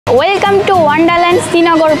Welcome to Wonderland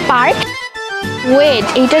Srinagar park. Wait,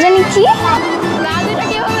 এইটা জানি কি? গাড়িটা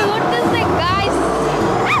কিভাবে ঘুরতেছে গাইস।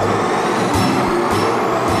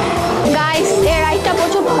 গাইস, এই রাইডটা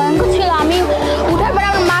প্রচুর ভয়ঙ্কর ছিল। আমি উঠার পর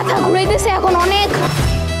আমার মাথা ঘুরাইতেছে এখন অনেক।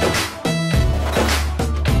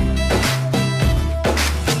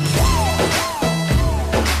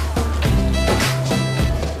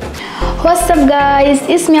 What's up guys,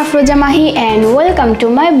 it's me Afroza Mahi and welcome to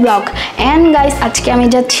my vlog. And guys, আজকে আমি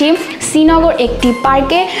যাচ্ছি শ্রীনগর একটি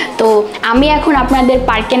পার্কে। তো আমি এখন আপনাদের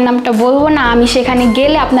পার্কের নামটা বলবো না, আমি সেখানে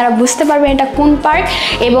গেলে আপনারা বুঝতে পারবেন এটা কোন পার্ক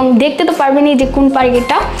এবং দেখতে তো পারবেনই যে কোন পার্ক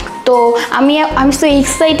এটা। তো আমি সো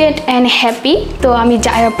এক্সাইটেড অ্যান্ড হ্যাপি। তো আমি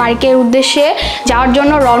পার্কের উদ্দেশ্যে যাওয়ার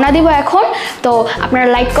জন্য রওনা দিব এখন। তো আপনারা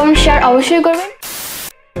লাইক কমেন্ট শেয়ার অবশ্যই করবেন।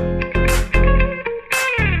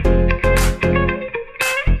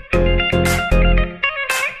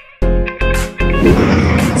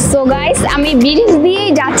 সো গাইস, আমি ব্রিজ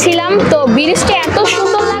দিয়েই যাচ্ছিলাম। তো ব্রিজটা এত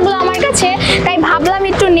সুন্দর লাগলো আমার কাছে, তাই ভাবলাম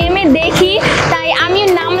একটু নেমে দেখি। তাই আমি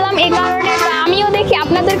নামলাম এই কারণে, আমিও দেখি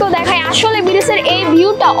আপনাদেরকেও দেখাই। আসলে ব্রিজের এই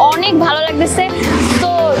ভিউটা অনেক ভালো লাগতেছে।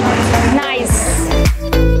 তো নাইস।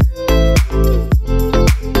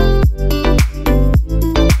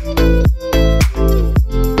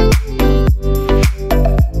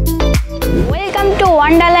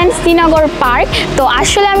 Wonderland Srinagar park. তো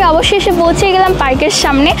আসলে আমি অবশেষে পৌঁছে গেলাম পার্কের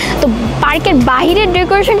সামনে। তো পার্কের বাহিরের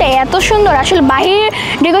ডেকোরেশনটা এত সুন্দর, আসলে বাহিরের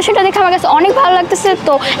ডেকোরেশনটা দেখে আমার কাছে অনেক ভালো লাগতেছে।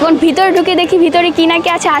 তো এখন ভিতরে ঢুকে দেখি ভিতরে কি না কি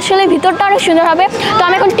আছে। আসলে ভিতরটা অনেক সুন্দর হবে। তো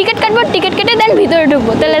আমি এখন টিকিট কাটবো, টিকিট কেটে দেন ভিতরে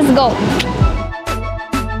ঢুকবো। তো লেটস গো।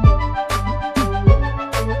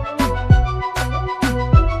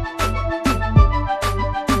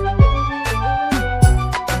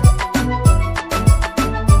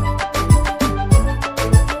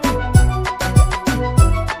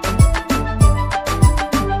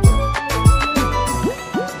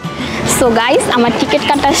 সো গাইস, আমার টিকিট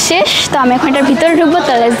কাটা শেষ। তো আমি এখন এটার ভিতরে ঢুকবো।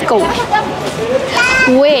 তো লেটস গো।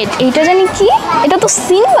 ওয়েট, এইটা জানি কি? এটা তো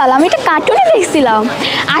সিম্বল, আমি এটা কার্টুনে দেখছিলাম।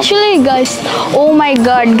 আসলে গাইস, ও মাই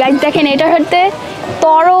গড গাইস, দেখেন এটা হচ্ছে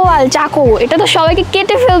তরোয়াল চাকু। এটা তো সবাইকে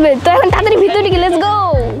কেটে ফেলবে। তো এখন তাড়াতাড়ি ভিতরে ঢুকি, লেটস গো।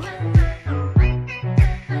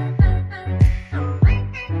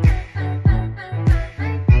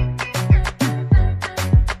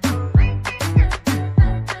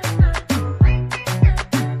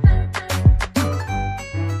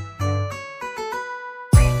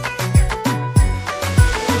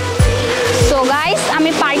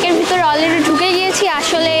 আমি পার্কের ভিতরে অলরেডি ঢুকে গিয়েছি।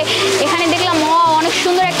 আসলে এখানে দেখলাম অনেক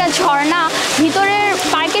সুন্দর একটা ঝর্ণা।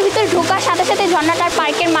 পার্কের ভিতরে ঢোকার সাথে সাথে ঝর্ণাটার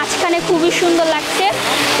পার্কের মাঝখানে খুবই সুন্দর লাগছে।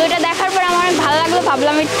 তো এটা দেখার পর আমার অনেক ভালো লাগলো,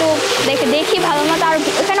 ভাবলাম একটু দেখি ভালো মতো। আর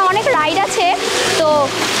এখানে অনেক রাইড আছে, তো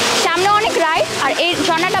সামনে অনেক রাইড। আর এই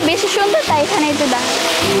ঝর্ণাটা বেশি সুন্দর, তাই এখানে একটু দেখা।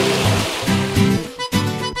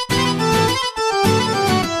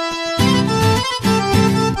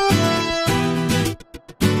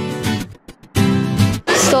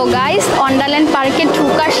 তো গাইস, ওয়ান্ডারল্যান্ড পার্কে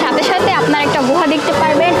ঢোকার সাথে সাথে আপনারা একটা গুহা দেখতে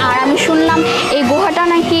পারবেন। আর আমি শুনলাম এই গুহাটা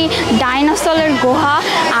নাকি ডাইনোসরের গুহা।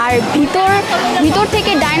 আর ভিতর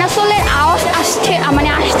থেকে ডাইনোসরের আওয়াজ আসছে।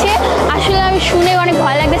 আসলে আমি শুনে অনেক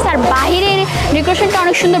ভয় লাগতেছে। আর বাহিরের ডেকোরেশনটা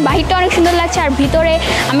অনেক সুন্দর, বাহিরটা অনেক সুন্দর লাগছে। আর ভিতরে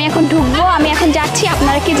আমি এখন ঢুকবো, আমি এখন যাচ্ছি।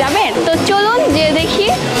 আপনারা কি যাবেন? তো চলুন যে দেখি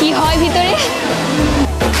কি হয় ভিতরে।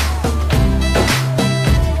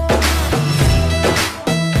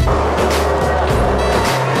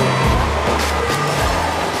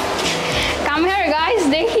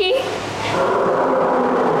 দেখি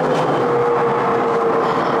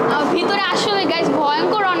ভিতরে আসলে গাইস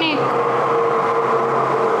ভয়ঙ্কর অনেক।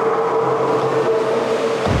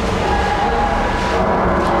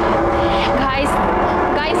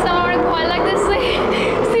 গাইস আমার অনেক ভয় লাগতেছে,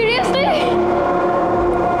 সিরিয়াসলি।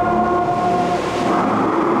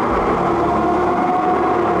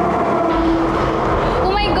 ও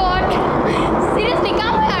মাই গড, সিরিয়াসলি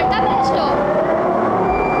কাম হয় আর তাতে আসলো।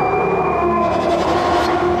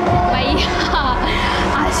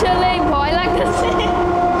 আসলে ভয় লাগতেছে।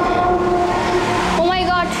 ও মাই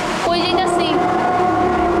গড, কই যাইতাছি?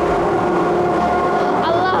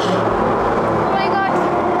 আল্লাহ, ও মাই গড।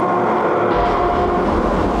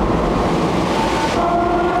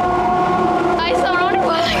 গাইস আমার অনেক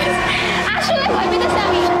ভয় লাগতেছে, আসলে ভয় পেতেছি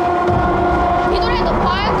আমি। ভিতরে এত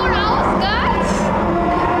ভয়ঙ্কর আওয়াজ গাইস।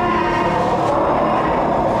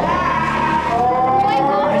 ও মাই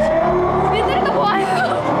গড, ভিতরে তো ভয়ঙ্কর।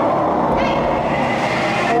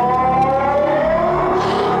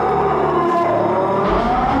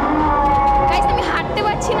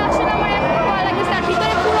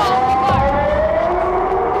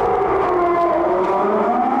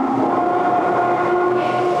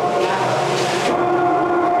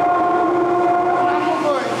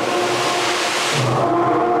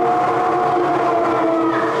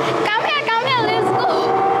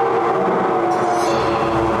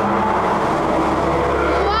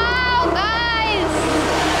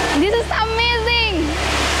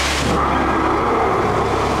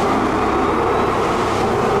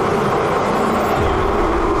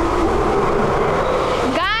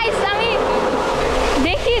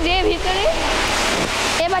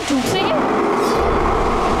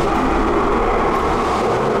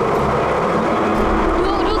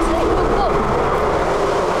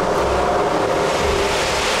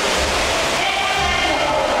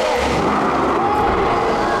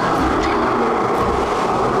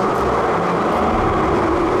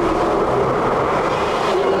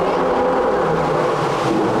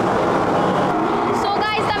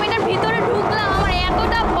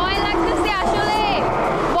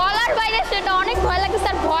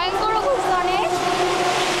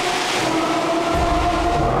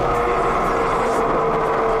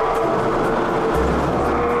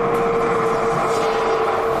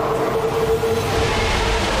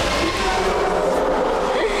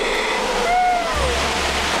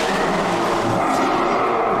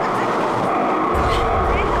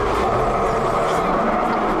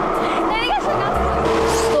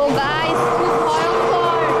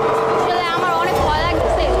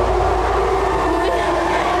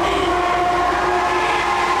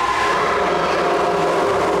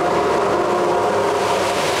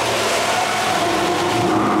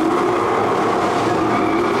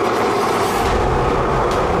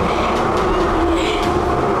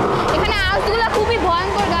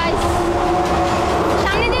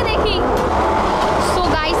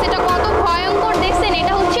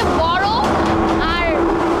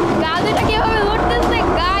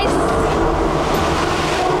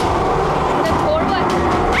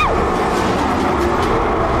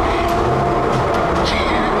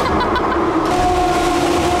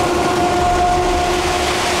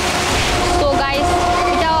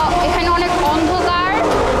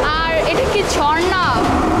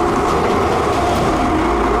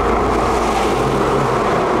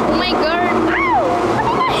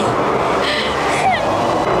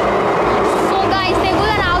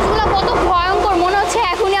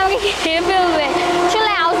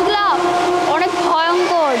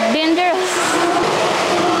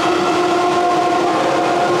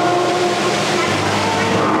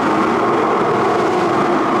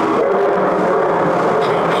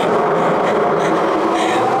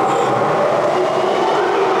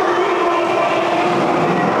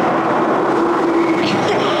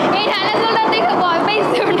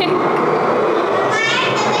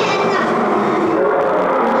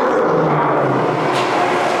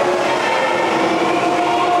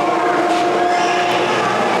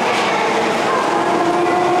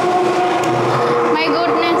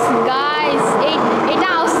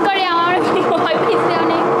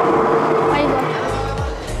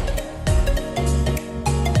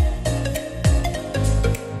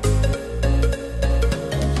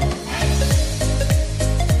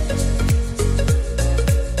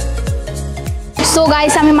 সো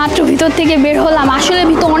গাইস আমি মাত্র ভিতর থেকে বের হলাম, আসলে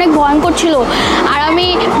ভিতর অনেক ভয়ঙ্কর ছিল আর আমি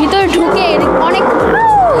ভিতরে ঢুকে অনেক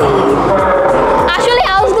আসলে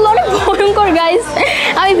হাউসগুলো অনেক ভয়ঙ্কর গাইস,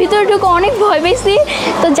 আমি ভিতরে ঢুকে অনেক ভয় পেয়েছি।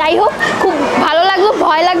 তো যাই হোক খুব ভালো লাগলো,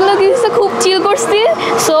 ভয় লাগলো কিন্তু খুব চিল করছি।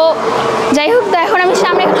 সো যাই হোক, তো এখন আমি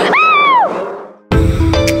সামনে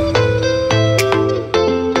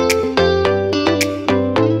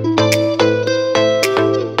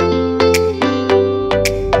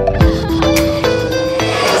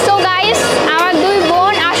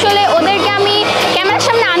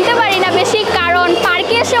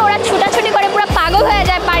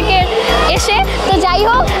তো যাই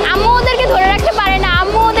হোক আম্মু ওদেরকে ধরে রাখতে পারে না,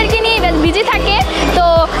 আম্মু ওদেরকে নিয়ে বিজি থাকে। তো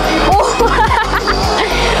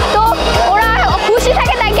তো ওরা খুশি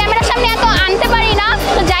থাকে তাই ক্যামেরার সামনে এত আনতে পারি না।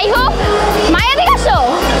 তো যাই হোক মায়া দেখাছো,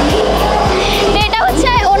 তো এটা হচ্ছে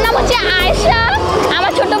ওর নাম হচ্ছে আয়েশা,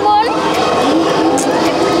 আমার ছোট বোন।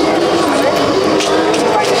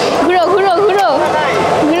 ঘুরো ঘুরো ঘুরো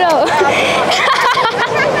ঘুরো।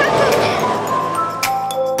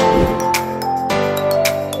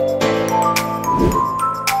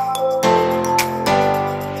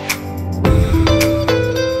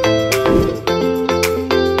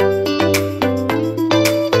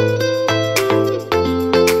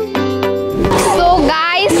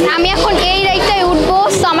 আমি এখন এই রাইডটায় উঠবো,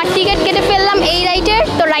 তো আমার টিকিট কেটে ফেললাম এই রাইডের।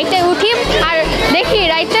 তো রাইডটায় উঠি আর দেখি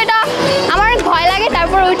রাইডটা আমার অনেক ভয় লাগে,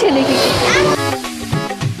 তারপর উঠে দেখি।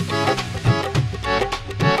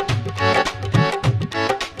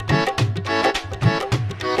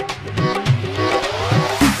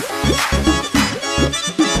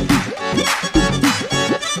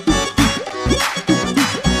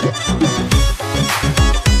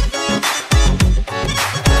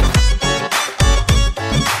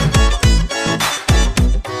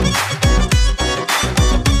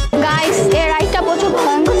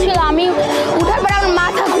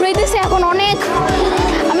 এখন অনেক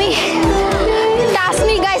আমি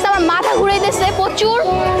টাসমি গাইস, আমার মাথা ঘুরাইতেছে প্রচুর।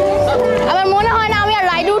 আমার মনে হয় না আমি আর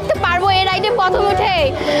রাইডে উঠতে পারবো, এই রাইডে প্রথম উঠে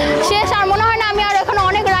শেষ, আর মনে হয় না আমি আর এখন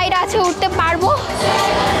অনেক রাইড আছে উঠতে পারবো।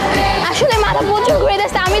 আসলে মাথা প্রচুর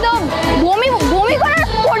ঘুরাইতেছে, আমি তো বমি বমি করার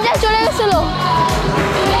পর্যায়ে চলে গেছিল।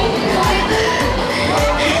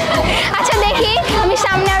 আচ্ছা দেখি আমি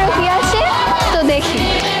সামনে আরো কি আছে, তো দেখি।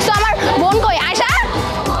 তো আমার বোন কই আয়শা?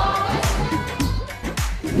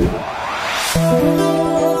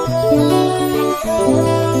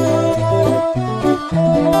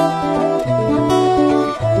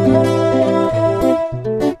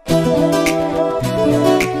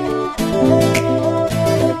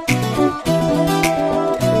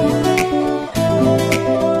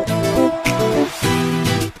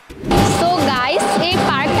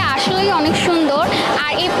 অনেক সুন্দর,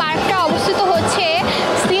 আর এই পার্কটা অবস্থিত হচ্ছে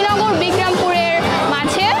শ্রীনগর বিক্রমপুরের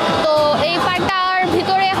মাঝে। তো এই পার্কটার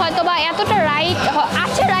ভিতরে হয়তোবা এতটা রাইড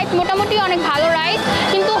আছে, রাইড মোটামুটি অনেক ভালো রাইড,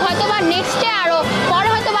 কিন্তু হয়তোবা নেক্সটে আরও পরে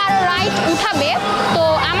হয়তোবা আরও রাইড উঠাবে। তো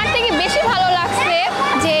আমার থেকে বেশি ভালো লাগছে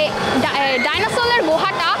যে ডাইনোসরের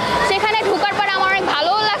গুহাটা, সেখানে ঢোকার পরে আমার অনেক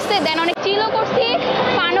ভালোও লাগছে, দেন অনেক চিলও করছি,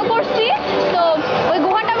 ফানও করছি। তো ওই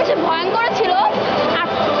গুহাটা বেশি ভয়ঙ্কর ছিল, আর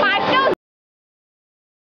পার্কটাও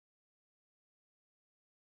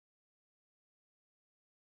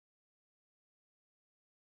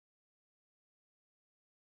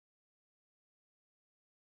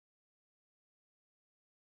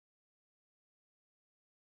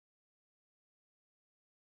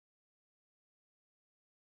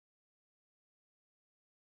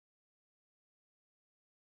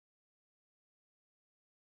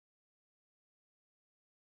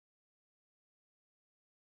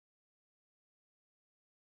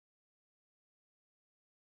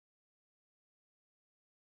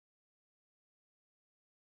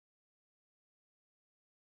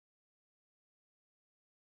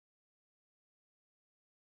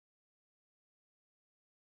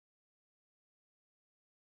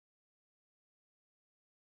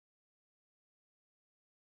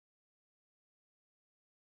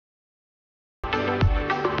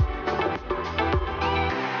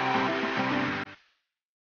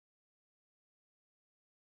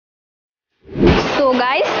তো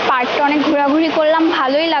গাইস পার্কটা অনেক ঘোরাঘুরি করলাম,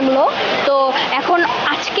 ভালোই লাগলো। তো এখন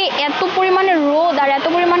আজকে এত পরিমাণে রোদ আর এত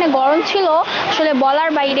পরিমাণে গরম ছিল আসলে বলার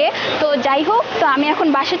বাইরে। তো যাই হোক, তো আমি এখন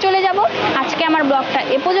বাসে চলে যাব। আজকে আমার ব্লগটা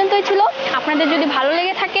এ পর্যন্তই ছিল। আপনাদের যদি ভালো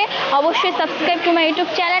লেগে থাকে অবশ্যই subscribe to my YouTube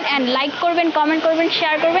channel and like করবেন, কমেন্ট করবেন,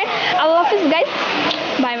 শেয়ার করবেন। আল্লাহ হাফিজ গাইস,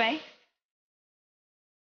 বাই বাই।